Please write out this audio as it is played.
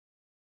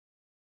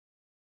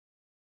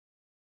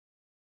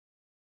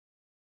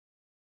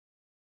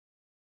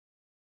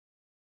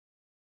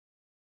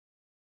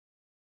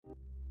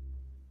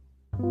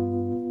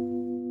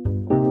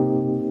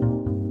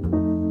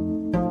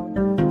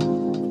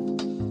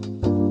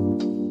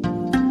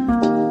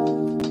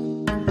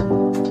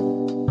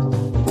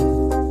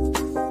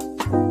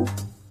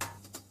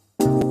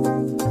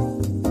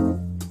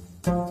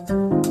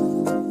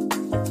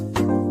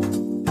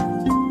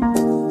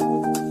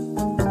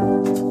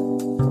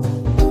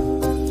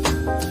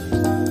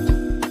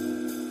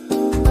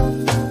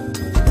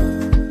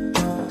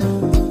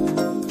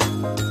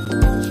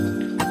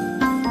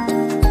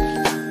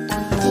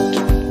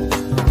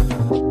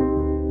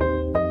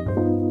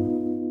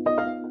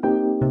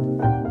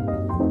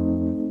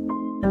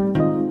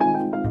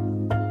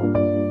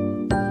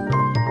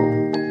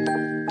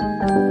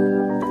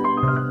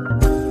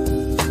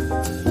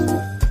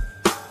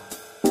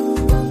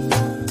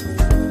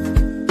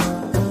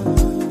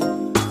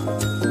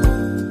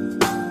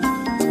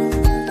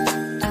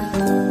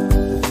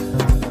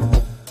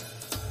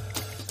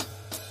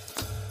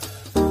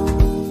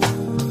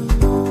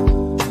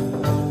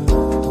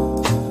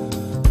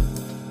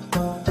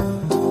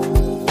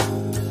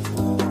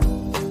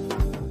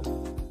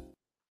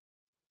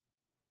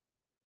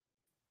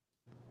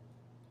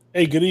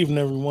Hey, good evening,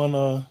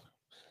 everyone.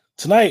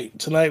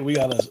 Tonight we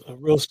got a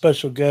real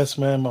special guest,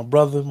 man. My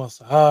brother, my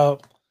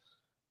sahab.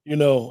 You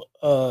know,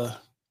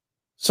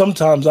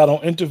 sometimes I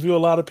don't interview a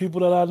lot of people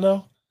that I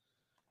know,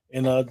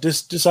 and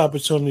this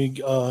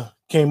opportunity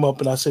came up,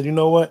 and I said, you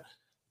know what,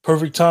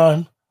 perfect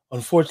time.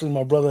 Unfortunately,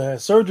 my brother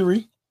had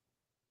surgery,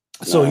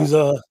 so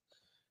Nah,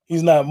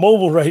 he's not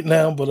mobile right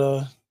now.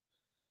 But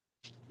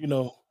you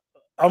know,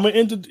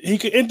 he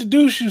could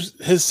introduce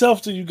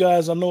himself to you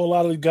guys. I know a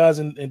lot of the guys,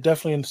 and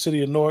definitely in the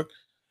city of Newark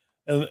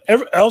and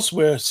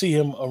elsewhere see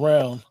him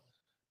around.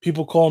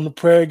 People call him the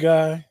prayer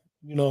guy.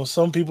 You know,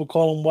 some people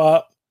call him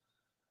WAP.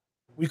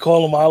 We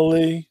call him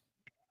Ali.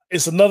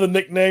 It's another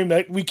nickname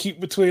that we keep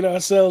between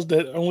ourselves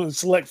that only a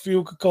select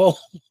few could call.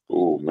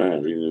 oh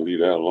man, we didn't leave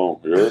that alone.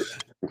 You heard?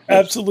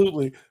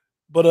 Absolutely.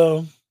 But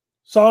Assalamu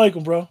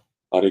alaikum, bro.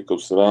 Alaikum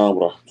salam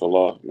wa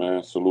rahmatullah,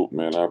 man. Salute,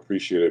 man. I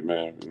appreciate it,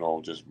 man.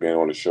 Just being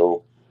on the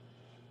show.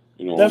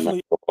 Man.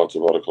 Definitely.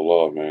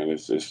 Tabarakallah, man.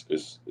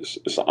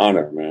 It's an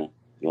honor, man.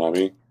 You know what I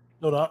mean?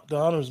 No, the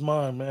honor is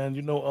mine, man.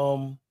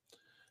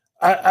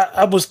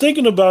 I was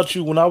thinking about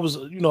you when I was,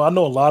 I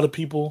know a lot of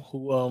people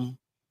who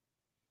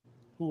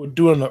are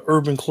doing the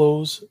urban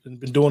clothes and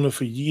been doing it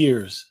for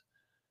years.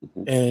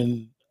 Mhm.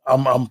 And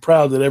I'm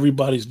proud that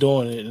everybody's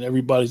doing it and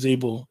everybody's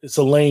able. It's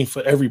a lane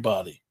for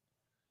everybody.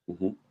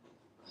 Mhm.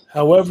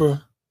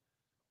 However,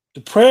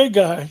 the prayer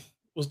guy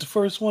was the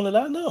first one that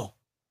I know.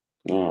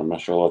 Nah,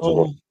 mashallah,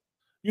 tabarak.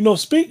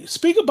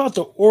 Speak about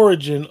the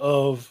origin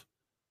of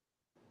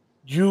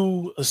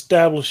you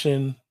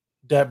establishing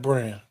that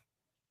brand.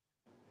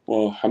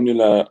 Well,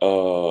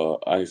 alhamdulillah,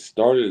 I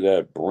started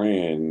that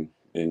brand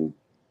in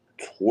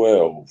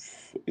 12,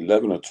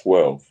 11 or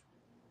 12.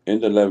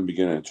 End of 11,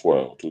 beginning of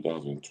 12,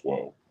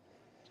 2012.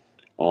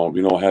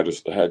 I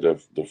had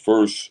the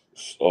first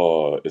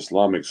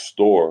Islamic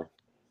store,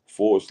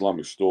 full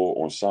Islamic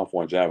store on South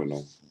Orange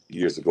Avenue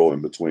years ago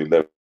in between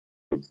 11th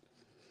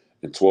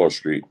and 12th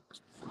Street.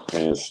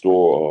 And the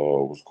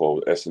store was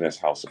called S&S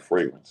House of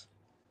Fragrance.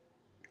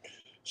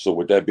 So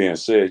with that being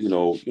said,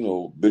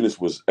 business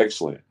was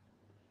excellent.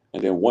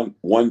 And then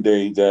one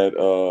day that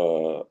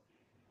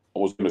I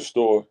was in the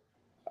store,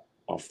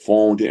 my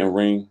phone didn't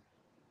ring.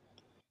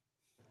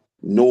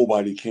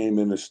 Nobody came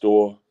in the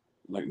store.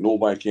 Like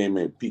nobody came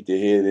in, peeked their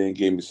head in,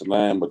 gave me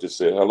salam, but just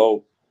said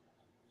hello.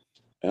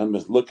 And I'm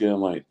just looking,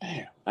 I'm like,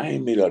 damn, I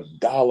ain't made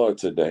 $1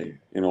 today.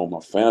 My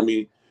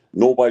family,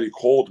 nobody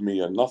called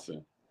me or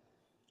nothing.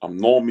 I'm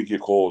normally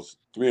get calls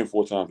 3 and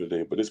 4 times a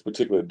day, but this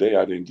particular day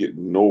I didn't get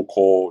no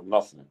call,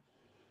 nothing.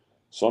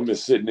 So I'm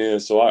just sitting there.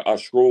 So I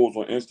scrolled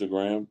on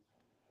Instagram,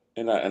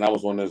 and I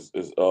was on this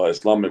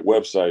Islamic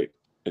website,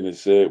 and it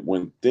said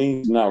when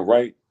things not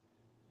right,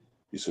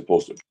 you're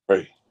supposed to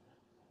pray.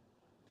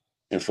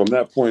 And from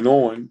that point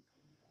on,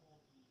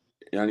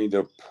 I need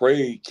to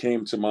pray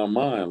came to my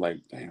mind.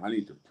 Like, damn, I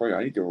need to pray.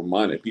 I need to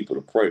remind the people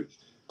to pray.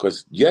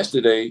 Because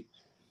yesterday,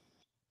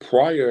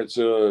 prior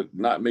to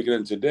not making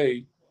it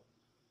today,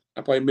 I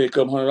probably made a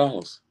couple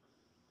 $100.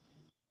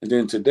 And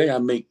then today I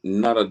make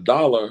not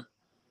 $1.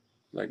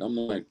 Like I'm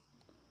like,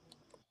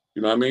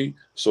 you know what I mean?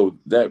 So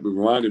that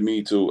reminded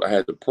me I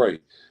had to pray.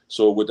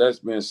 So with that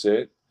being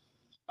said,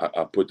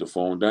 I put the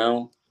phone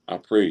down, I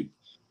prayed,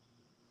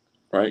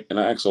 right? And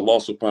I asked Allah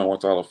subhanahu wa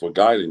ta'ala for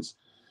guidance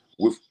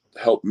with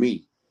help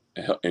me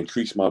and help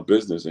increase my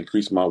business,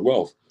 increase my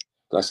wealth.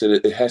 I said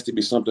it has to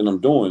be something I'm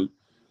doing.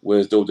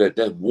 Whereas though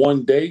that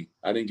one day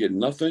I didn't get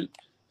nothing,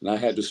 and I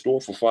had the store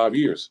for 5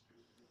 years.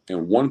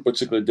 And one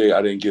particular day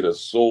I didn't get a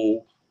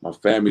soul. My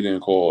family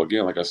didn't call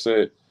again, like I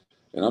said.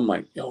 And I'm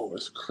like, yo,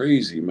 it's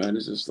crazy, man.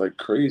 It's just like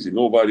crazy.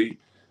 Nobody.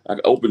 I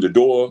opened the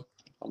door.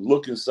 I'm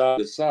looking side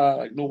to side,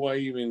 like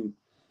nobody even,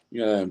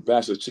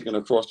 ambassador chicken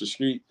across the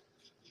street.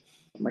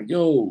 I'm like,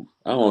 yo,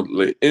 I don't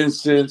lit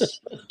incense.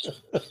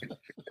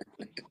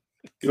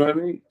 You know what I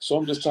mean? So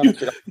I'm just trying You to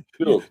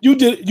figure out.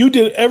 you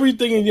did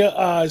everything in your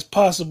eyes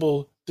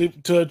possible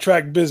to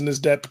attract business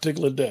that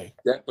particular day.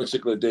 That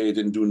particular day, it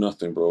didn't do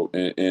nothing, bro.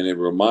 And it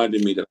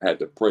reminded me that I had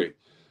to pray.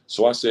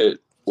 So I said,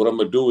 what I'm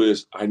gonna do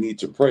is I need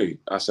to pray.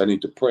 I said, I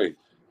need to pray.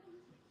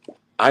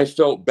 I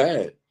felt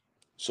bad.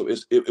 So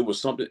it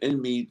was something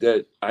in me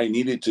that I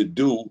needed to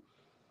do,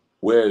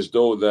 whereas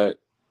though that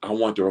I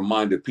want to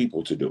remind the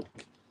people to do.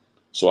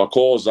 So I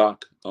called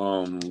Zach.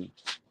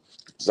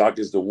 Zach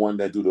is the one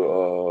that do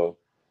the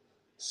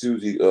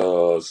Susie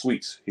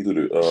sweets. He do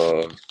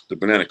the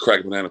banana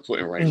crack banana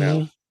pudding right now.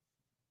 Mm-hmm.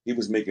 He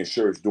was making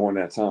shirts during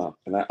that time,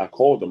 and I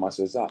called him. I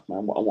said, Zach, man,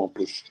 I want to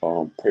push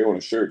pray on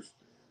the shirts.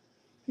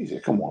 He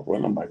said, come on, bro,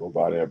 nobody go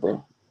buy that,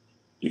 bro.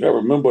 You gotta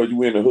remember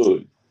you in the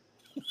hood.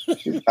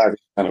 You gotta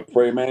kind of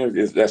pray, man.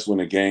 That's when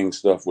the gang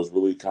stuff was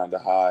really kind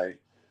of high.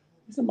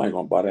 He said, somebody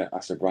gonna buy that.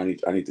 I said, bro,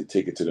 I need to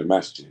take it to the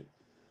masjid.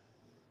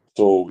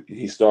 So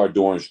he started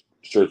doing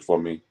shirts for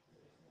me.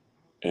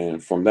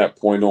 And from that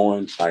point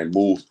on, I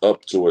moved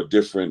up to a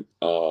different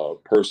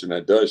person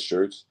that does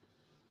shirts.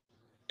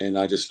 And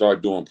I just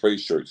started doing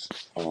praise shirts.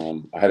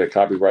 I had it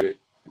copyrighted,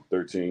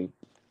 13,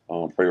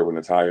 prayer over an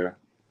attire.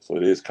 So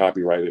it is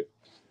copyrighted.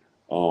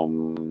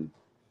 Um,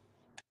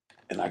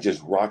 and I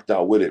just rocked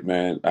out with it,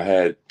 man.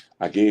 I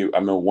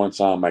remember one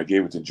time I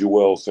gave it to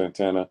Joel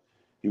Santana.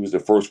 He was the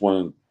first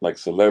one, like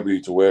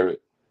celebrity, to wear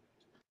it.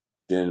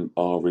 Then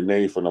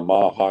Renee from the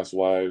Mob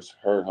Housewives,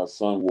 her and her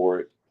son wore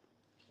it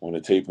on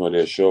the taping of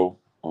their show.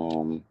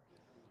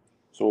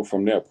 So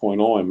from that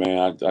point on,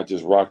 man, I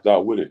just rocked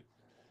out with it.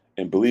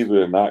 And believe it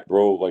or not,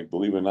 bro, like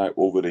believe it or not,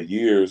 over the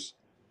years,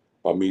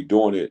 by me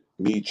doing it,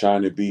 me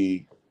trying to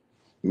be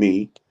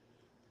me,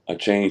 a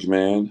changed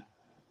man,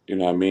 you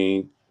know what I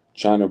mean?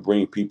 Trying to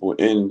bring people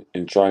in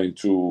and trying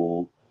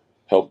to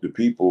help the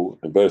people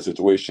in a better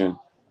situation,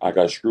 I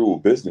got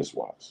screwed business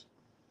wise.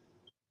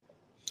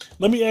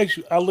 Let me ask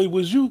you, Ali,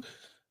 was you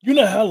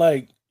know how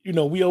like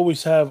we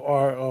always have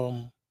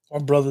our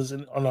brothers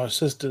and our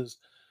sisters,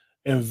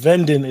 and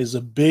vending is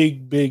a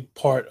big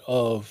part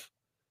of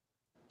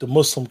the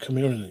Muslim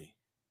community.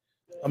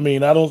 I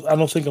mean, I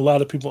don't think a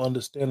lot of people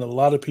understand that a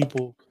lot of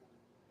people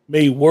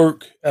may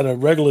work at a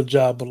regular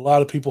job, but a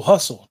lot of people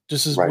hustle.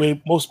 This is Right,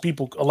 where most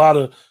people, a lot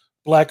of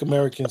Black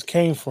Americans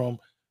came from.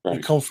 They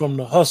right. come from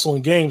the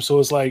hustling game. So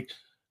it's like,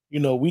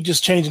 we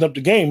just changing up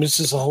the game. It's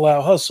just a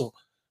halal hustle.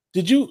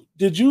 Did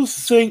you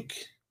think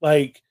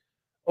like,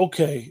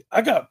 okay,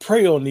 I got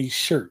prey on these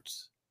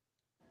shirts.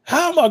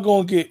 How am I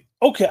going to get?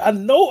 Okay, I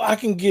know I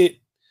can get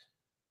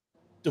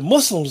the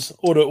Muslims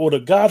or the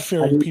God I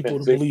fearing didn't even people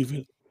to think, believe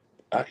it.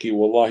 Aki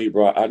Wallahi,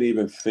 bro, I didn't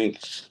even think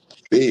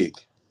big.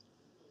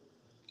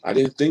 I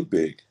didn't think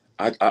big.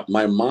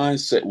 My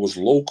mindset was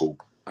local.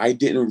 I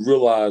didn't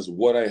realize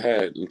what I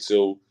had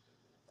until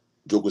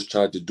jokers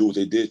tried to do what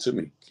they did to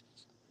me.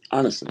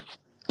 Honestly,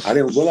 I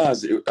didn't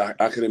realize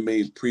I could have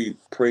made pre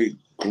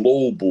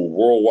global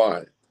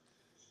worldwide,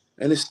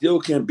 and it still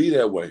can't be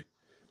that way.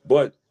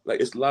 But like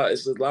it's a lot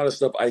of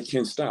stuff I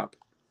can stop.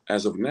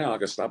 As of now, I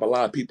can stop a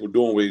lot of people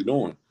doing what they're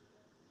doing.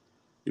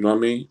 You know what I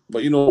mean?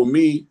 But with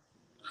me,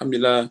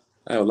 alhamdulillah,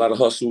 I have a lot of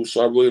hustle,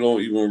 so I really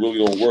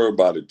don't worry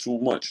about it too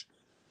much.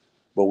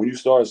 But when you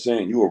start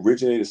saying you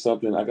originated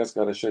something, I just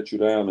gotta shut you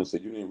down and say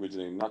you didn't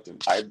originate nothing.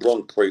 I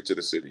brung prey to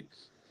the city.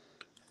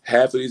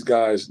 Half of these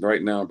guys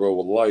right now, bro,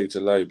 wallahi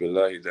talahi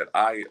billahi, that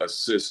I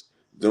assist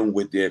them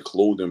with their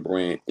clothing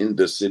brand in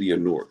the city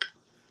of Newark.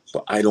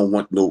 But I don't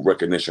want no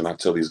recognition. I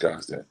tell these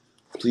guys that.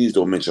 Please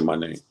don't mention my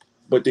name.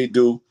 But they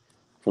do.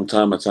 From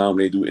time to time,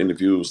 they do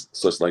interviews,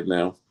 such like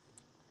now.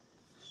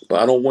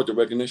 But I don't want the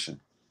recognition.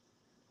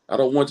 I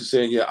don't want to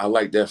say, yeah, I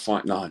like that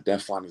font. Nah,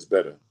 that font is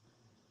better.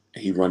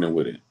 And he running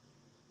with it.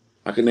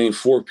 I can name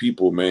 4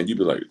 people, man. You'd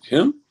be like,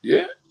 him?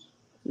 Yeah?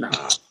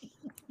 Nah.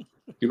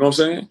 You know what I'm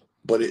saying?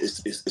 But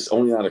it's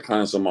only out of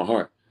kindness of my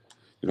heart.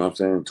 You know what I'm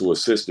saying? To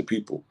assist the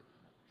people.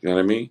 You know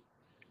what I mean?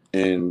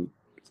 And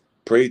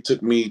Prey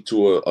took me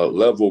to a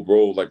level,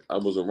 bro. Like I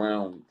was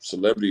around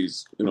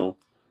celebrities,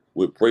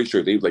 with Prey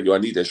shirt. They was like, yo, I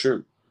need that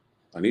shirt.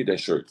 I need that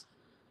shirt.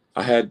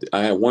 I had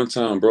one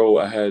time, bro,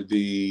 I had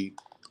the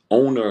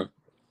owner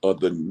of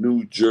the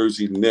New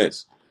Jersey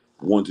Nets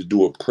wanted to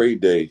do a Prey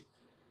day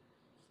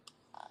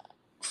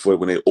for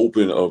when they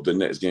open of the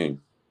Nets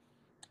game.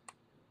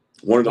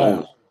 One of the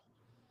owners.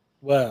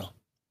 Wow, wow,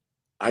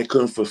 I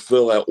couldn't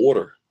fulfill that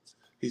order.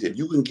 He said,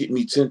 you can get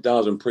me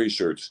 10,000 Prey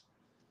shirts.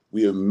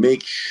 We'll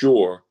make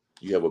sure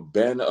you have a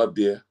banner up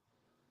there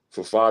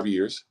for 5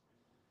 years,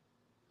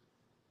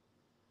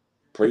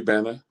 Prey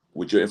banner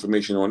with your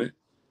information on it,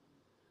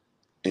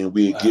 and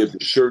we wow, give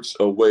the shirts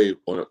away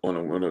when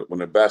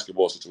the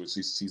basketball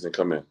season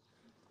come in.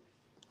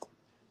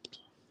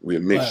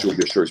 We'll make wow. sure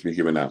your shirts be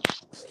given out.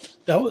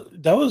 That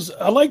was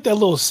I like that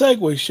little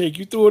segue shake.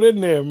 You threw it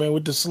in there, man,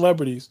 with the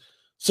celebrities.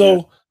 Yeah,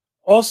 So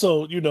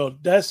also,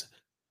 that's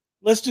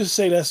let's just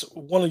say that's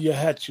one of your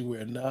hats you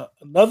wear. Now,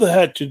 another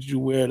hat that you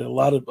wear that a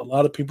lot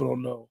of people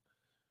don't know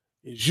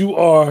is you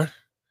are,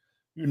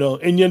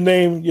 in your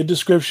name, your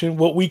description,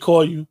 what we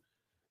call you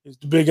is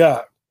the big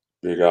eye.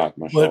 big out,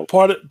 mashallah.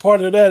 But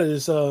part of that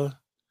is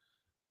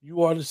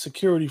you are the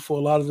security for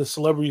a lot of the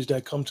celebrities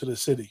that come to the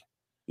city.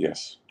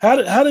 Yes. How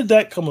did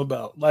that come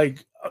about?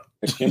 Like,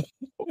 It came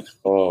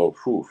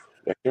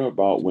that came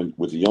about when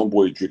with the young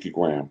boy Dricky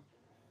Graham,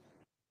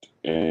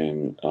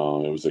 and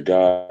it was a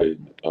guy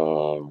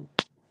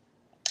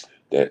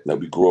that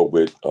we grew up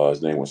with.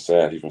 His name was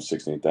Sad. He's from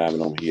 16th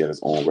Avenue. He had his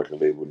own record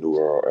label, New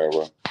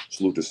Era.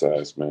 Salute to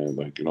Sad, man.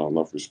 Like,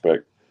 enough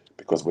respect,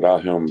 because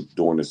without him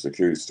doing the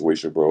security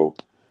situation, bro,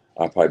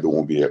 I probably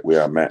won't be at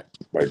where I'm at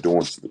by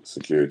doing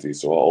security.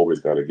 So I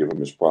always got to give him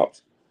his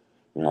props.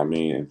 You know what I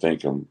mean? And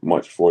thank him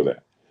much for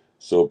that.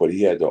 So, but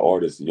he had the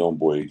artist, the young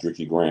boy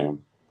Dricky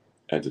Graham,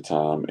 at the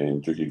time,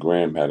 and Dickie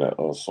Graham had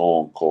a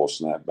song called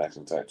Snapbacks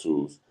and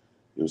Tattoos.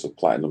 It was a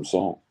platinum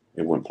song.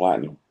 It went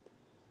platinum.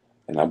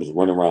 And I was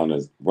running around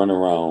the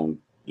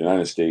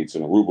United States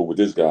in Aruba with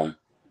this guy,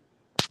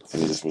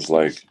 and it just was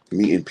like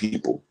meeting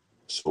people.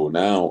 So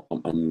now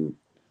I'm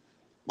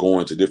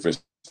going to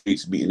different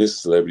states, meeting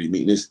this celebrity,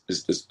 meeting this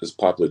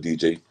popular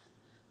DJ.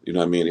 You know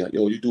what I mean? Like,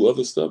 yo, you do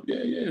other stuff?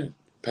 Yeah, yeah.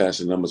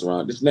 Passing numbers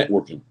around. Just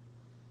networking.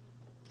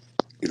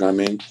 You know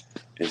what I mean?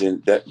 And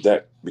then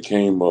that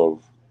became a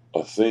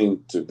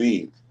thing to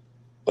be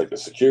like a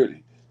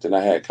security. Then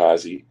I had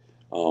Kazi,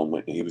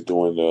 when he was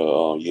doing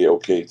the Yeah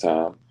OK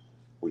time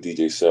with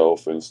DJ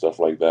Self and stuff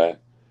like that.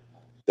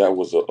 That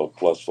was a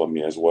plus for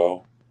me as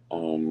well.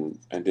 And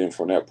then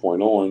from that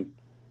point on,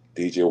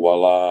 DJ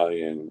Walla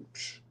and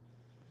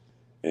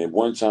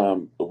one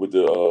time with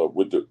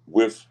the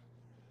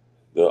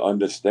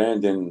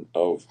understanding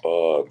of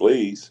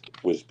Blaze,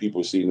 which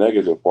people see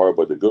negative part,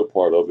 but the good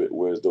part of it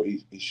was though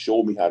he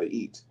showed me how to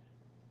eat.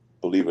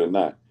 Believe it or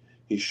not,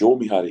 he showed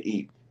me how to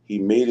eat. He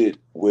made it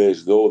where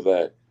as though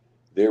that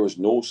there was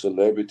no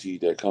celebrity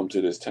that come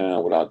to this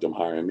town without them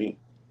hiring me.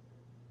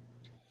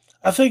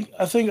 I think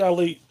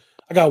Ali,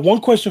 I got one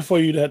question for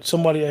you that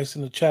somebody asked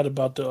in the chat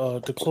about the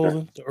Okay.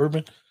 clothing, the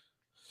urban.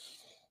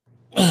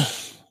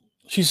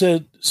 She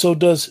said, "So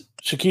does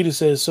Shakita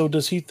says so?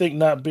 Does he think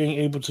not being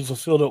able to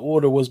fulfill the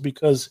order was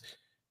because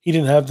he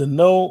didn't have the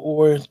know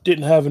or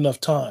didn't have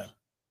enough time?"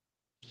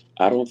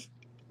 I don't.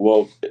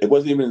 Well, it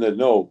wasn't even a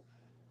no,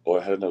 or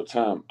I had no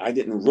time. I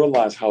didn't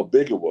realize how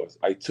big it was.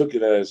 I took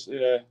it as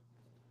yeah,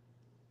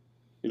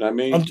 you know what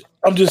I I'm mean.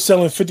 I'm just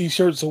selling 50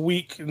 shirts a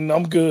week and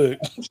I'm good.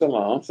 I'm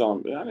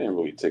selling. I didn't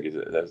really take it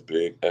as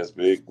big. As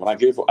big. When I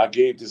gave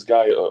this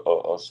guy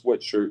a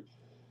sweatshirt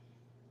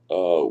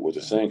with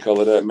the same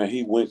color that man,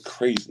 he went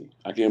crazy.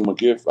 I gave him a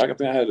gift. I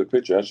think I had a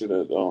picture. I should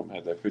have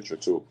had that picture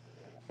too.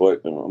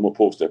 But I'm gonna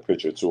post that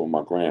picture too on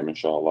my gram,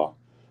 inshallah.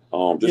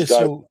 This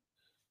Yeah, guy,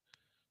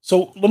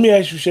 so let me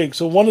ask you, Shake.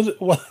 So one of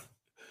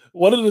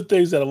the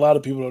things that a lot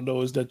of people don't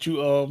know is that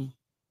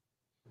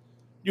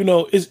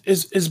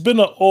it's been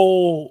an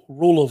old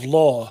rule of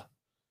law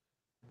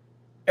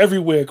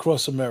everywhere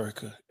across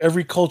America.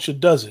 Every culture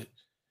does it,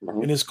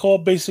 mhm, and it's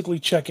called basically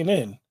checking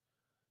in.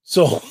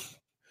 So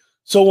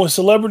so when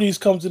celebrities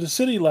come to the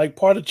city, like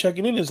part of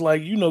checking in is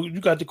like you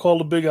got to call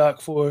the big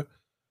ock for right,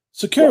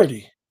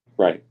 security.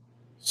 right,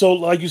 So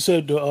like you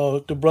said,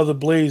 the brother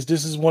Blaze,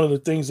 this is one of the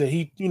things that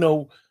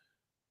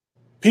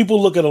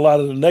people look at a lot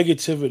of the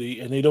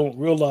negativity and they don't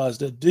realize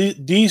that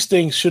these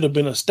things should have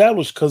been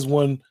established because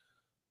when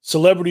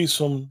celebrities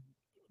from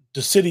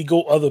the city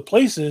go other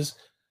places,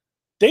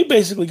 they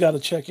basically got to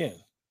check in.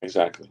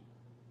 exactly.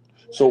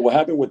 So what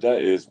happened with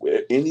that is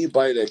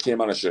anybody that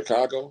came out of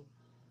Chicago,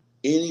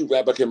 any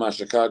rapper came out of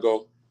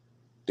Chicago,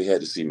 they had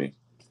to see me.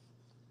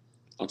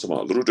 I'm talking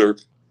about Little Dirk,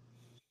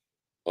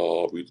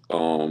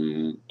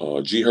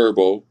 G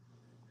Herbo,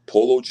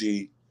 Polo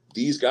G.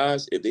 These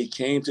guys, if they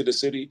came to the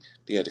city,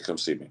 they had to come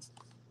see me.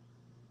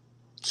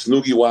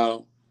 Snoogie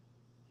Wild,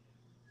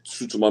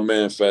 shoot to my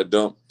man Fat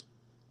Dump.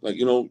 Like,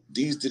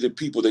 these are the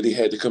people that they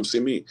had to come see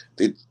me.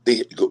 They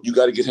go, you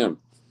got to get him,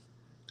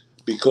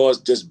 because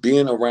just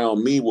being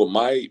around me with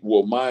my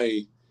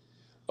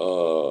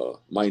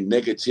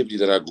negativity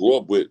that I grew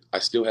up with, I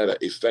still had an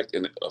effect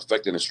in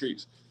the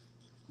streets.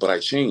 But I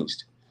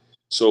changed,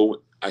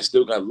 so I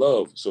still got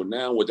love. So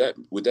now with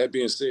that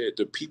being said,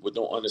 the people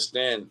don't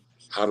understand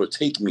how to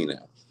take me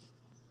now,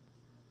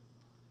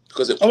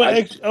 because if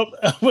I I'm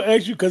gonna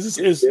ask you because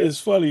yeah, it's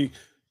funny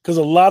because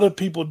a lot of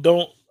people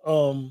don't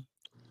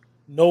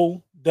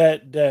know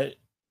that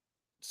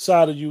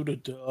side of you,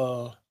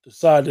 the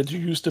side that you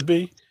used to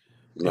be,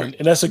 right,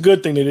 and that's a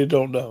good thing that they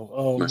don't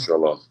know.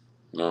 mashallah,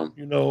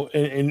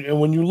 And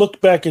when you look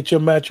back at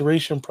your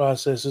maturation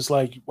process, it's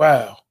like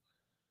wow,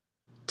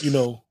 you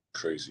know,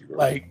 crazy, bro.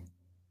 like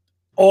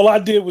all I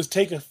did was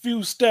take a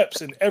few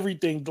steps and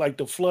everything like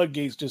the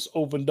floodgates just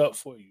opened up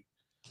for you.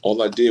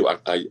 All I did,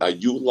 I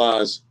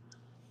utilized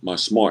my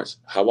smarts,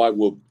 how I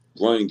will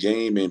run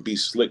game and be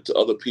slick to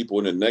other people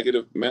in a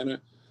negative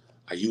manner.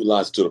 I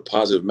utilized to the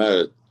positive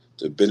manner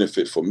to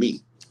benefit for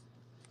me.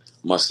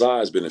 My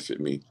size benefit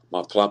me.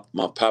 My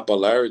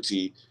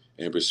popularity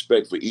and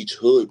respect for each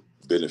hood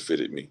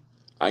benefited me.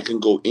 I can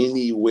go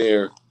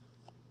anywhere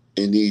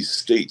in these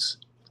states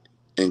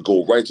and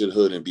go right to the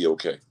hood and be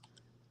okay.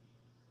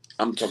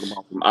 I'm talking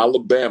about from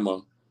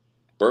Alabama,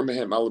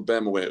 Birmingham,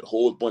 Alabama, where a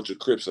whole bunch of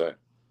Crips at.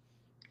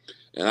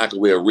 and I could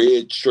wear a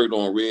red shirt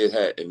on a red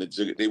hat, and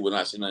they would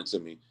not say nothing to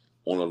me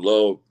on a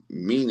love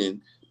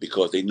meaning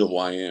because they know who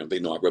I am. They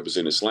know I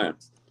represent Islam.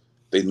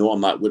 They know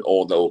I'm not with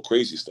all the old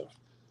crazy stuff.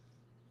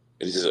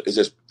 And it's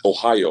just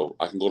Ohio.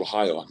 I can go to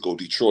Ohio. I can go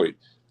to Detroit.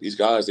 These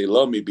guys, they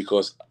love me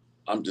because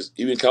I'm just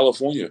even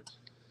California.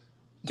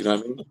 You know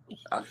what I mean?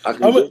 I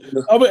can I'm go.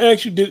 gonna I'm gonna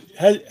ask you. Did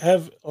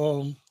have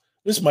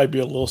this might be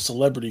a little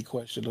celebrity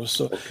question or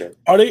so. Okay.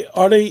 Are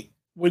they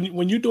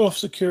when you're doing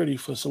security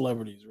for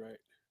celebrities, right?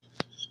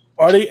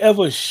 Are they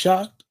ever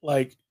shocked?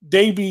 Like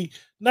they be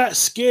not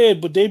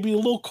scared, but they be a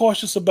little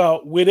cautious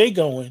about where they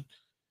going,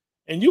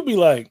 and you be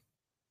like,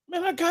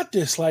 man, I got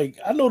this. Like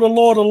I know the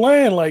law of the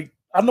land. Like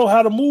I know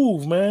how to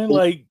move, man.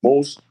 Like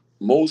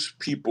Most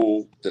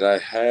people that I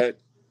had,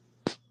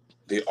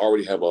 they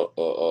already have a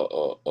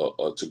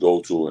to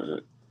go to, you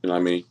know what I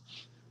mean?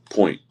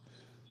 Point.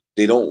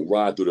 They don't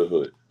ride through the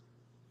hood,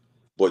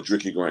 but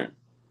Dricky Graham.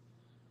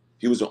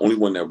 He was the only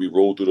one that we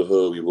rolled through the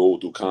hood. We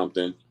rolled through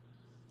Compton.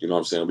 You know what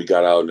I'm saying? We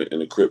got out in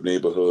the Crip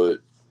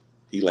neighborhood.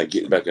 He like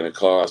getting back in the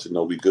car. I said,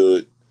 no, we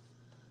good.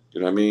 You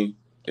know what I mean?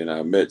 And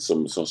I met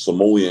some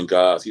Samoan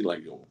guys. He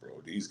like, yo,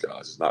 bro, these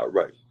guys is not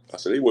right. I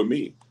said, they with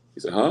me. He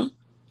said, huh?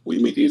 Where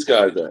you meet these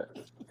guys at?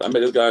 I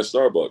met this guy at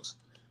Starbucks.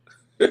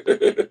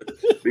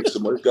 Big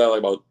Samoan. This guy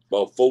like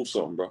about four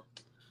something, bro.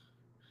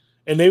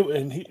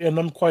 and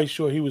I'm quite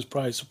sure he was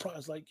probably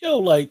surprised. Like yo,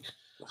 like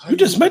How you you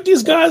just meet met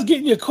these these guys? guys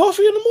getting your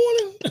coffee in the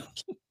morning.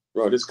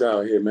 Bro, this guy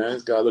out here, man,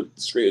 this guy looked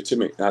straight at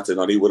me. And I said,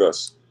 no, they with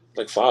us.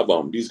 Like five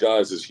of them. These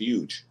guys is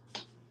huge.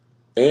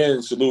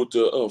 And salute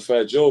to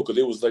Fat Joe because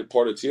they was like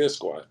part of Tier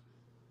Squad.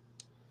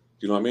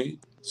 You know what I mean?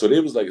 So they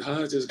was like, how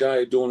is this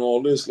guy doing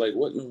all this? Like,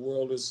 what in the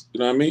world is, you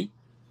know what I mean?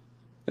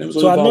 And it was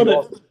So only I know about that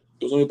law.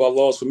 It was only about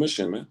laws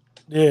permission, man.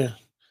 yeah,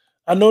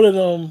 I know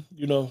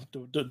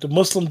that the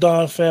Muslim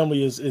Don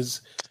family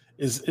is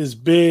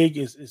big.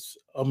 Is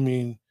I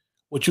mean,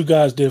 what you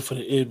guys did for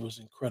the Id was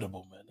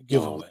incredible, man. The No,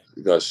 giveaway.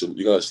 you got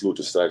to salute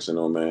the Saxon,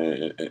 though,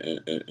 man,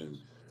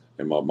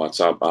 and my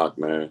top ock,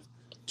 man,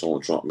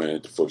 Tony Trump,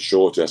 man, for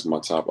sure. That's my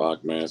top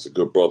ock, man. It's a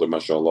good brother,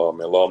 mashallah,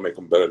 man. Allah make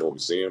him better than what we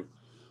see him.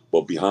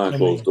 But behind I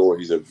closed mean, door,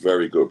 he's a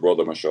very good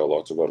brother,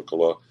 mashallah,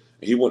 tabarakallah.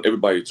 And he want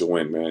everybody to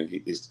win, man.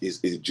 He's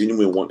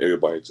genuinely want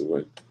everybody to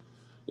win.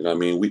 You know what I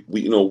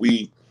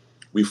mean?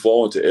 We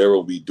fall into error.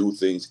 We do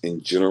things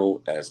in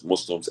general as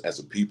Muslims, as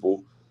a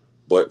people.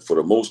 But for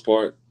the most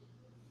part,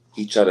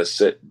 he try to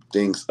set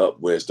things up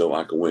where it's though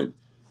I can win.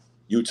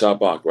 You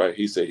top Ock, right?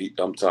 He said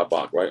I'm top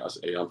Ock, right? I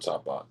said, hey, I'm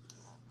top Ock.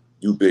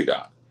 You big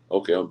eye.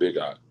 Okay, I'm big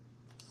eye.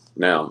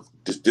 Now,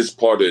 this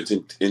part of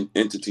the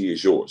entity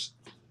is yours.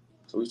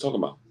 So what are you talking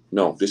about?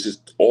 No, this is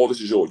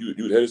yours. You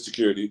the head of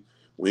security.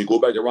 When you go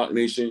back to Rock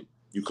Nation,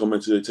 you come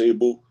into the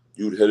table,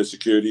 you the head of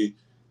security,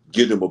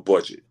 give them a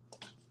budget.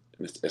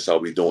 And that's how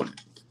we doing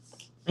it.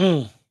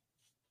 mm,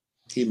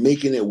 He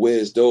making it where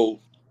as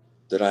though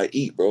that I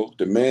eat, bro.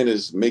 The man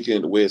is making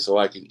it where so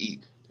I can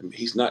eat. And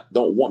he's not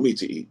don't want me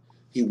to eat.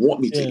 He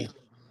want me to yeah, eat.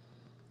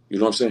 You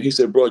know what I'm saying? He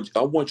said, bro,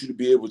 I want you to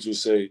be able to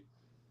say,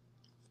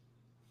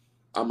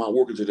 I'm not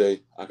working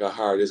today. I got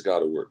hired this guy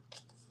to work.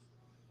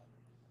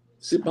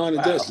 Sit behind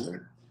the desk, wow,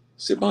 man.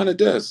 Sit behind the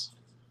desk.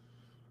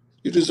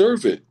 You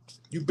deserve it.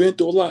 You've been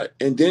through a lot.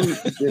 And then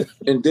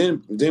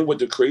what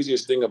the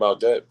craziest thing about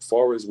that,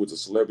 far as with the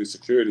celebrity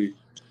security,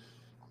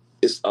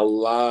 it's a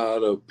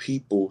lot of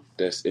people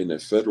that's in the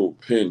federal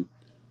pen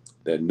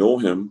that know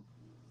him.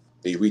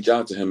 They reach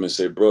out to him and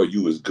say, bro,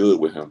 you was good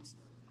with him.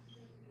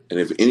 And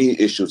if any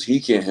issues he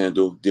can't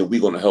handle, then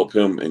we're gonna help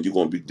him and you're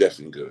gonna be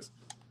definitely good.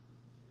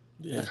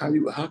 yeah.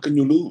 Like how can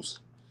you lose?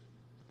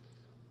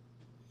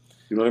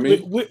 You know what I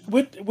With,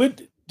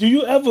 mean? do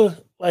you ever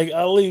like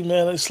Ali,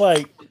 man? It's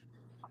like,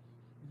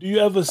 do you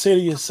ever say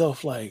to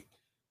yourself like,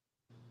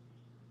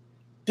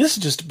 this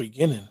is just the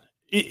beginning?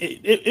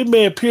 It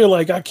may appear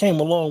like I came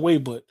a long way,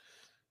 but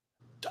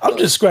I'm Bro,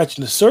 just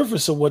scratching the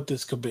surface of what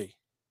this could be.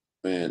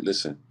 man,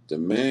 listen, the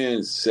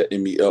man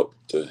setting me up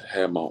to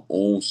have my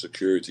own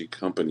security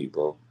company,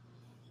 bro.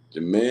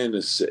 The man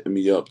is setting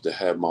me up to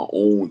have my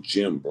own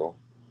gym, bro.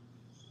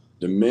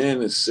 The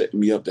man is setting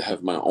me up to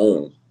have my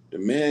own. The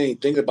man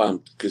ain't thinking about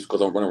him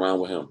because I'm running around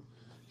with him.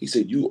 He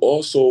said, you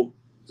also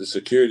the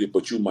security,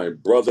 but you my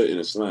brother in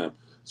Islam.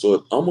 So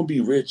if I'm gonna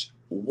be rich,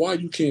 why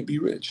you can't be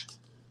rich?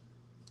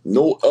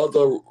 No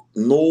other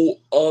no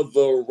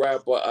other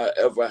rapper I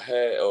ever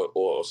had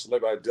or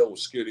celebrity I dealt with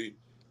security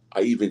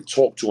I even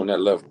talked to on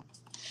that level.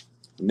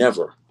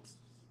 Never.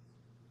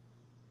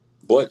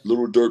 But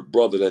little Dirt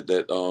brother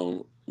I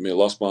mean,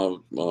 lost my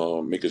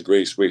make his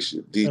grade space.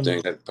 D I thing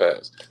mean, had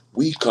passed.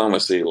 We kind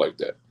of say it like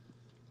that.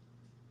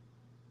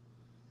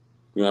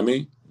 You know what I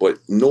mean? But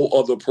no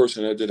other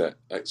person that did that.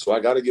 Like, so I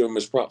got to give him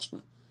his props,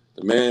 man.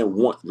 The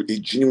man he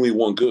genuinely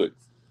won good.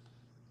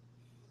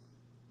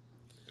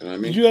 You know what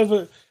I did mean? you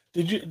ever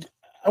did you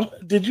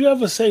did you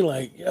ever say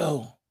like,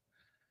 yo,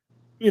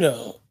 you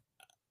know,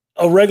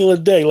 a regular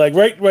day, like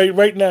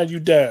right now you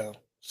down,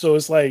 so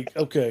it's like,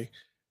 okay,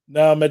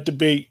 now I'm at the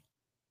beat.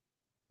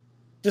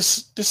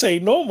 This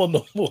ain't normal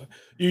no more.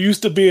 You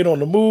used to being on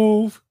the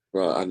move.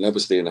 Bro, I never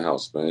stay in the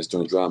house, man. It's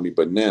gonna drive me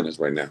bananas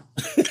right now.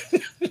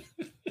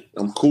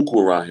 I'm cuckoo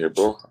around here,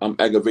 bro. I'm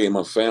aggravating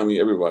my family,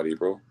 everybody,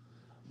 bro.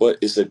 But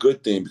it's a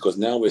good thing because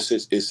now it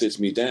sits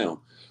me down.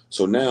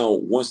 So now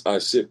once I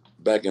sit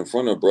back in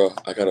front of bro,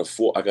 I got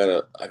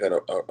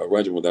a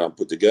regimen that I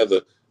put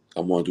together.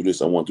 I want to do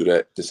this. I want to do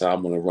that. This is how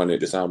I'm gonna run it.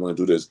 This is how I'm gonna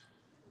do this.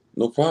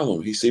 No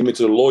problem. He sent me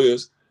to the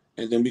lawyers,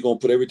 and then we gonna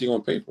put everything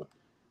on paper.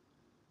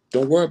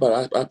 Don't worry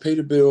about it. I pay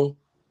the bill.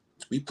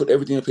 We put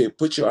everything on paper.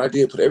 Put your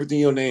idea. Put everything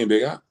in your name,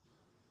 big guy.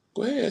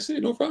 Go ahead. That's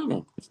it. No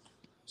problem.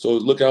 So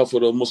look out for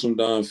the Muslim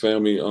Don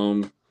family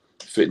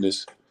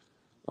fitness.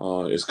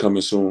 It's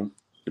coming soon.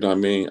 You know what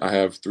I mean? I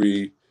have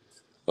three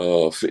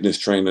fitness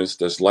trainers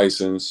that's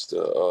licensed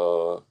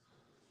to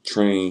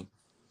train.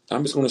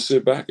 I'm just gonna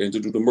sit back and to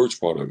do the merch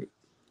part of it.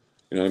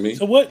 You know what I mean?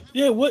 So what?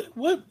 Yeah,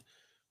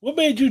 what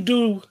made you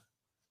do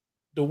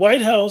the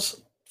White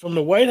House from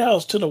the White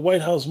House to the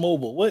White House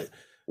Mobile? What?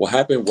 What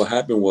happened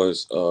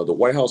was the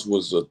White House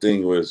was a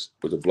thing with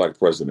the black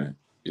president.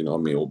 You know, what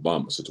I mean,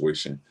 Obama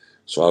situation.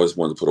 So I always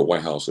wanted to put a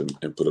White House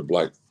and put a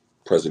black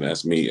president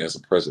as me as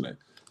a president.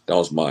 That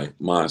was my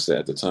mindset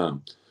at the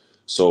time.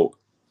 So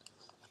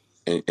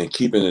and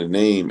keeping the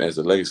name as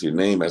a legacy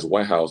name as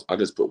White House, I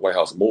just put White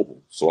House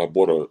Mobile. So I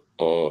bought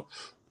a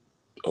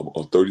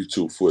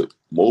 32-foot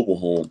mobile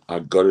home. I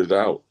gutted it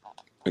out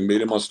and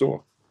made it my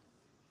store.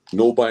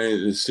 Nobody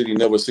in the city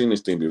never seen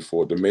this thing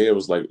before. The mayor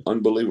was like,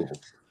 unbelievable.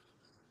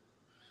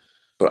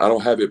 But I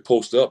don't have it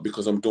posted up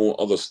because I'm doing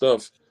other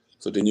stuff.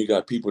 So then you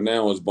got people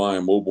now is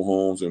buying mobile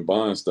homes and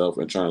buying stuff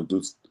and trying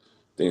to do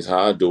things how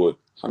I do it.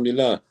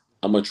 Alhamdulillah,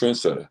 I'm a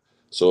trendsetter.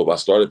 So if I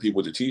started people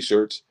with the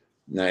t-shirts,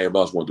 now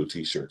everybody's want to do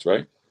t-shirts,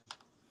 right?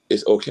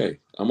 It's okay.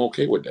 I'm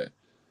okay with that.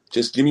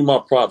 Just give me my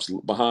props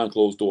behind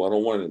closed door. I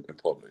don't want it in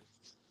public.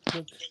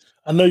 Look,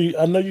 I know you.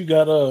 I know you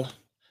got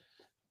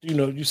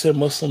you said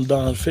Muslim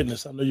Don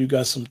Fitness. I know you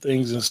got some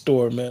things in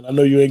store, man. I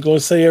know you ain't gonna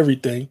say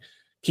everything.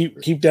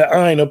 Keep that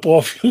iron up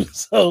off you.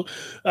 So,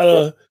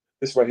 Right. uh,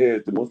 This right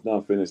here, the most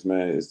non-fitness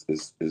man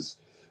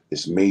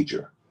is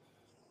major.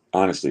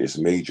 Honestly, it's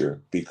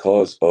major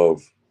because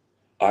of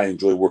I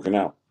enjoy working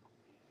out.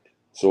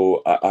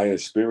 So I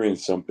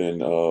experienced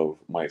something of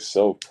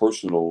myself,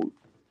 personal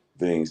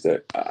things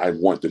that I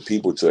want the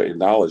people to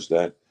acknowledge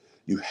that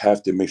you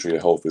have to make sure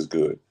your health is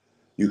good.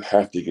 You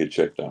have to get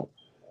checked out.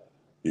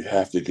 You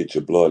have to get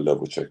your blood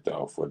level checked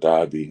out for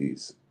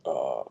diabetes,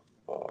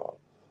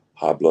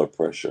 high blood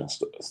pressure, and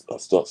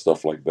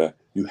stuff like that.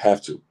 You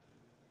have to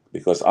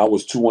because I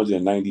was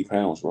 290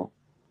 pounds, bro.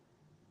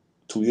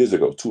 2 years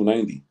ago,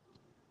 290.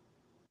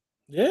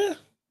 yeah.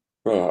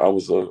 Bro, I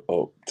was a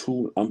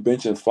two. I'm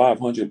benching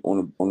 500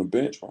 on a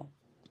bench, bro.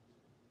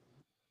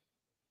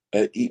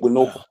 At eat with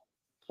no Wow.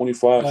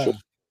 25 show Wow.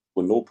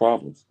 with no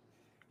problems,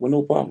 with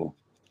no problem.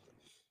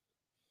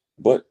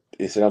 But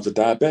they said I was a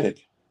diabetic.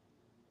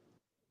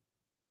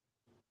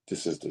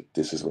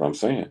 This is what I'm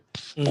saying.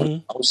 On Hmm.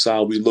 the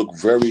outside, we look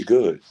very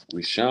good.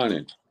 We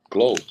shining,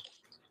 glow.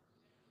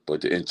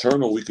 But the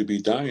internal, we could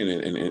be dying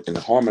and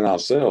harming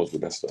ourselves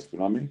with that stuff. You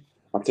know what I mean?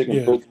 I'm taking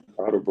Yeah. protein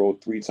powder, bro,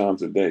 3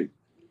 times a day.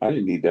 I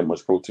didn't need that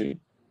much protein,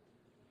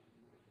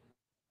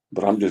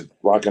 but I'm just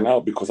rocking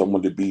out because I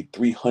wanted to be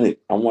 300.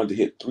 I wanted to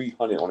hit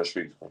 300 on the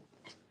streets, bro.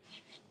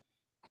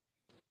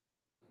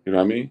 You know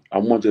what I mean? I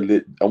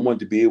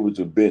wanted to be able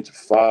to bench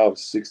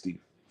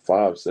 560,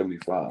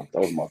 575.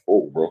 That was my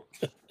goal, bro.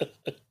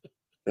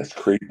 That's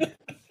crazy.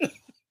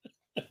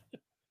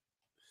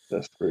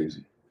 That's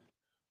crazy.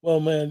 Well,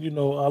 man,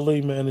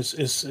 Ali, man, it's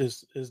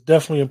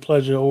definitely a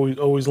pleasure.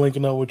 Always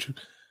linking up with you.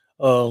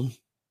 Um,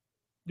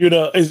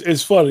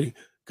 it's funny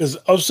because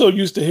I'm so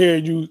used to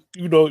hearing you.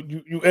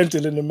 You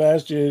entered in the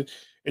masjid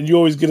and you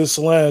always get a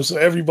salam, so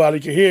everybody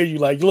can hear you.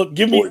 Like, look,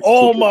 give me Voice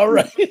all super my deep.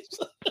 rights.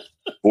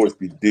 Voice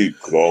be deep.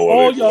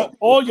 All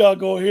All y'all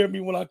gonna hear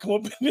me when I come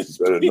up in You this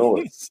better know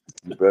it. piece.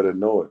 You better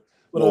know it.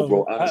 But No,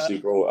 bro. Honestly,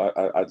 bro,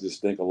 I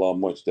just think a lot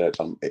much that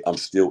I'm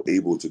still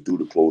able to do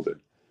the clothing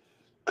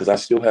because I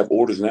still have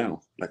orders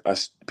now. Like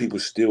people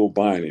still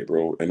buying it,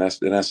 bro, and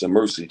that's a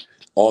mercy.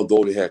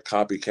 Although they had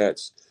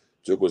copycats,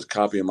 Joke was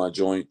copying my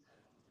joint.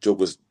 Joke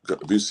was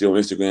if you see on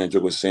Instagram,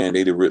 Joke was saying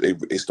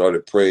they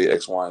started pray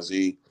X, Y, and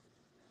Z. You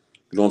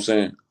know what I'm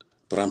saying?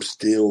 But I'm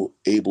still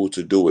able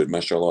to do it.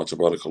 Mashallah,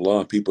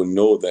 tabarakallah. People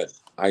know that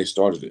I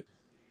started it.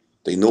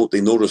 They know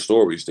the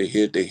stories. They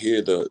hear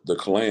the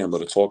kalam or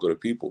the talk of the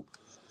people.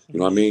 You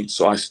know what I mhm. mean?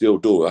 So I still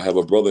do. I have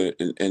a brother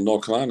in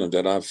North Carolina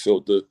that I've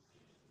filled the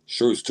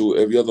shirts to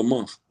every other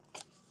month.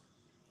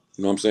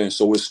 You know what I'm saying?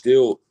 So it's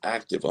still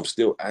active. I'm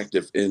still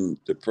active in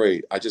the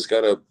pray. I just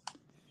gotta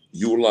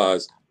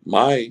utilize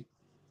my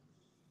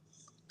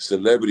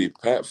celebrity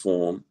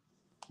platform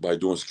by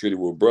doing security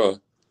with bruh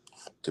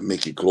to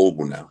make it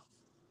global now.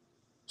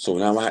 So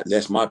now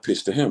that's my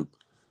pitch to him.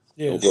 Oh,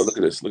 Yeah, bro, look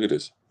at this. Look at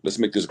this. Let's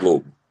make this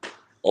global.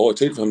 All it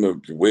takes for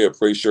him to wear a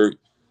pray shirt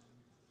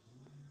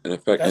and in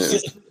fact that's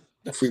and it.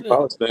 That's free it.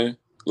 Palestine.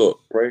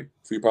 Look, pray,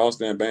 free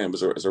Palestine, bam,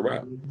 it's a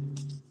wrap.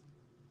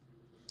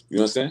 You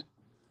understand?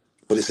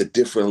 But it's a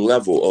different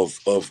level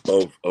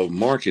of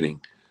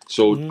marketing.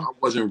 So I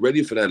wasn't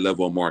ready for that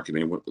level of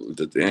marketing.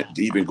 To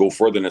even go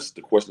further than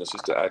the question the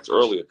sister asked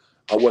earlier,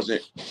 I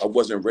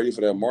wasn't ready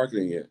for that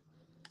marketing yet.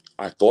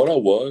 I thought I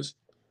was,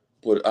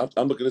 but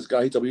I'm looking at this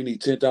guy. He told me you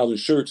need 10,000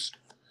 shirts.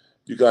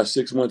 You got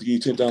 6 months to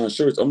get 10,000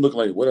 shirts. I'm looking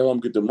like, where the hell I'm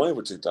get the money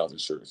for 10,000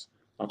 shirts?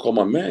 I call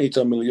my man. He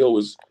told me, yo,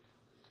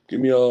 give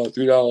me $3,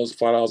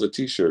 $5 a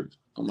t-shirt.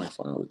 I'm like,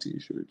 $5 a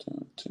t-shirt,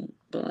 10.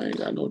 But I ain't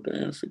got no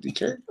damn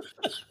 50K.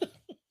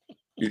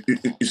 You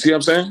see what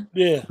I'm saying?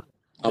 Yeah.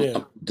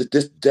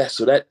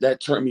 So that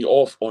turned me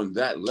off on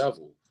that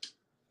level.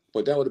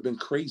 But that would have been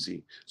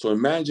crazy. So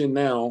imagine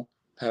now,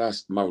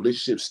 my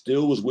relationship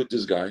still was with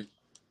this guy,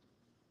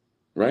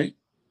 right?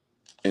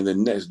 And the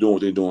Nets doing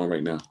what they're doing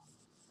right now.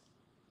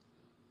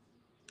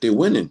 They're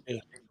winning.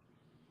 Yeah.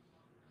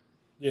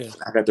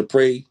 I got to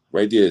pray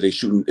right there. They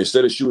shooting,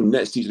 instead of shooting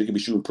Nets t-shirts, they could be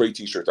shooting pray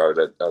t-shirts out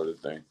of the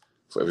thing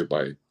for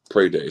everybody.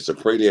 Pray day. It's a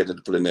pray day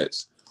for the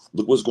Nets.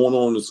 Look what's going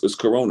on. It's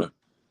Corona.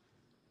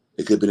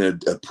 It could have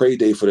been a pray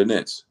day for the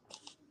Nets.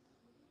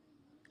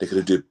 They could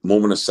have did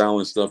moment of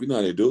silence stuff. You know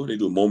how they do? They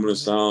do moment of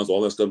silence, all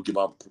that stuff. Give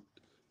out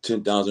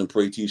 10,000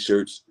 pray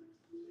t-shirts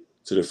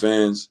to the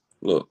fans.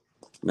 Look,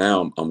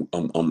 now I'm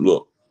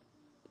look.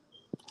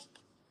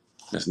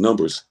 That's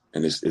numbers,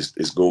 and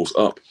it goes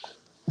up.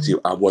 See,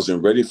 I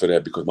wasn't ready for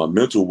that because my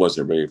mental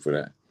wasn't ready for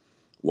that.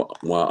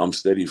 While I'm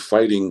steady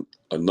fighting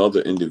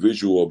another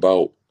individual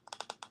about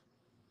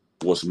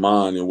what's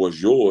mine and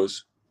what's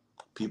yours,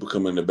 people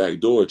come in the back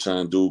door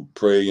trying to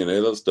pray and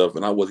other stuff,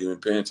 and I wasn't even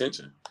paying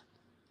attention.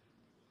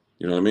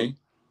 You know what I mean?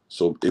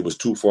 So it was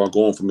too far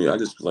going for me. I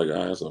just was like,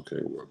 that's okay,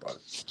 don't worry about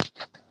it.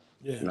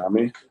 Yeah. You know what I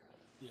mean?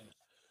 Yeah.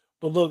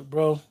 But look,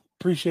 bro,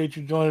 appreciate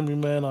you joining me,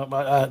 man.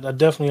 I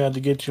definitely had to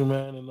get you,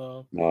 man, and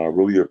No, I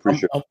really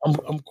appreciate it.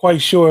 I'm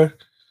quite sure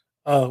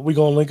we're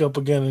gonna link up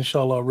again,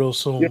 inshallah, real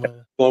soon, Yeah,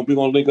 man. well, we're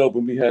gonna link up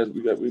when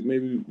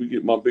maybe we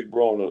get my big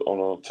bro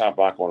on a top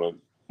lock on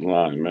the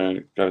line,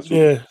 man. Got to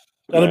Yeah,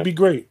 that'd man. be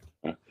great.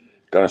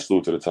 Got to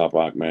salute to the top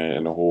lock, man,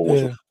 and the whole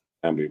Yeah,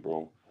 family,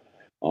 bro.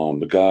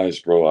 The guys,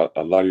 bro,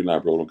 I lie to you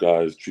not, bro. The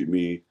guys treat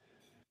me.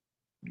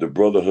 The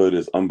brotherhood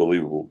is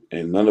unbelievable,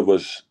 and none of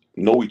us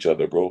know each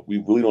other, bro. We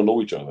really don't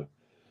know each other.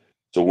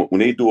 So when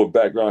they do a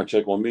background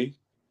check on me,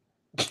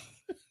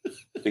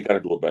 they got to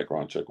do a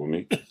background check on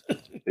me.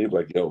 They be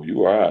like, yo,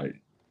 you all right?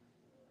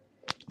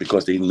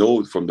 Because they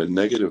know from the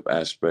negative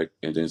aspect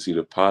and then see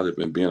the positive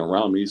and being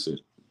around me. He said,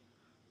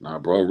 nah,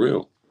 bro,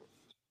 real.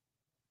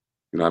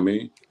 You know what I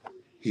mean?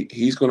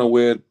 He's gonna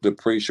wear the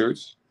praise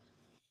shirts.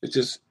 It's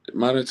just a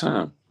matter of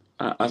time.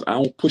 I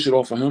don't push it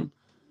off of him.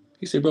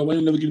 He said, bro, why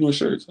you never give me no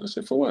shirts? I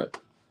said, for what?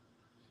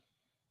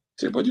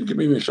 He said, bro, you give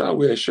me a shirt, I'll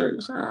wear a shirt.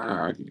 I said,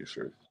 I'll give you a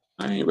shirt.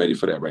 I ain't ready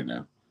for that right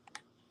now.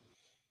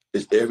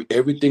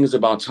 Everything is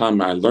about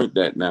timing. I learned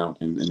that now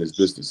in this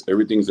business.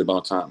 Everything is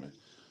about timing.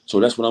 So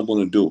that's what I'm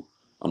going to do.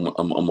 I'm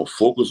going to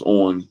focus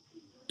on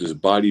this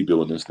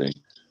bodybuilding thing.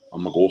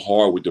 I'm going to go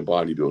hard with the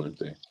bodybuilding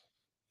thing.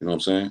 You know what I'm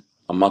saying?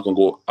 I'm not going to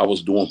go. I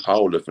was doing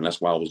powerlifting.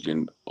 That's why I was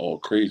getting all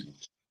crazy.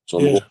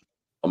 So yeah,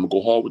 I'm going to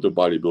go hard with the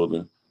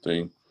bodybuilding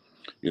thing.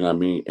 You know what I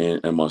mean?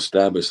 And I'm going to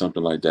establish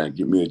something like that.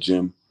 Get me a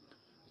gym.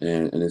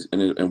 And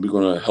we're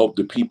going to help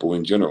the people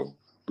in general.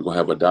 We're going to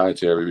have a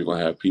dietary. We're going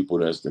to have people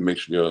to make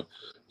sure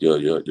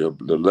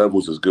the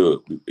levels is good.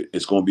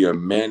 It's going to be a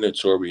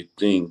mandatory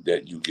thing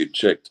that you get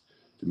checked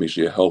to make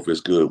sure your health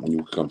is good when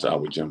you come to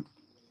our gym.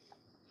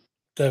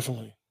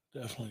 definitely,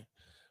 definitely.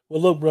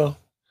 Well, look, bro,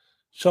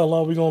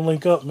 inshallah, we're gonna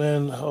link up,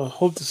 man.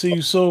 Hope to see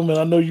you soon, man.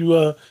 I know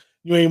you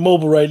ain't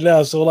mobile right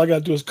now, so all I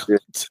gotta do is come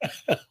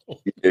Yeah,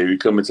 yeah, you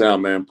come in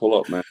town, man. Pull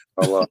up, man.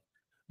 I'll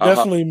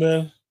Definitely,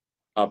 man.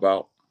 hop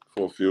out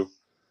for a few.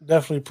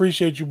 Definitely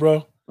appreciate you,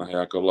 bro.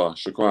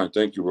 Shukran.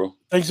 Thank you, bro.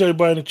 Thanks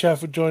everybody in the chat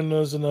for joining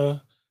us,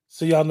 and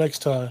see y'all next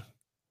time.